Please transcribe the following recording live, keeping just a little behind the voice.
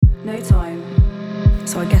No time,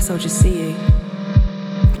 so I guess I'll just see you.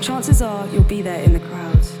 Chances are you'll be there in the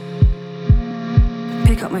crowd.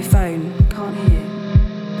 Pick up my phone, can't hear,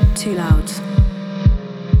 too loud.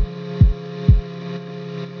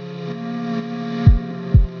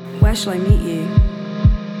 Where shall I meet you?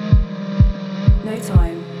 No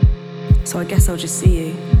time, so I guess I'll just see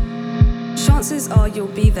you. Chances are you'll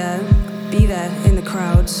be there in the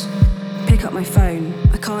crowd. Pick up my phone,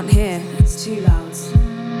 I can't hear, it's too loud.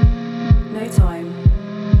 No time,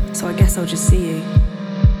 so I guess I'll just see you.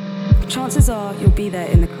 Chances are you'll be there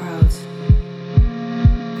in the crowd.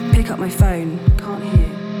 Pick up my phone, can't hear,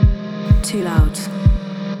 too loud.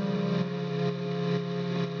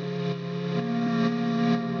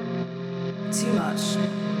 Too much.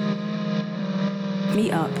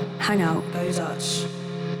 Meet up, hang out, go Dutch.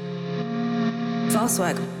 Fast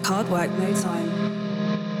work, hard work, no time.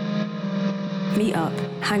 Meet up,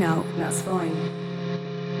 hang out, that's fine.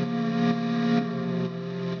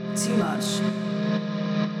 Too much.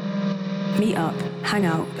 Meet up, hang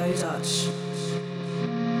out, go Dutch.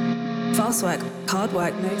 Fast work, hard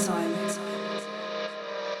work, no time.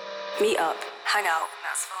 Meet up, hang out,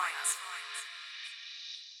 that's fine.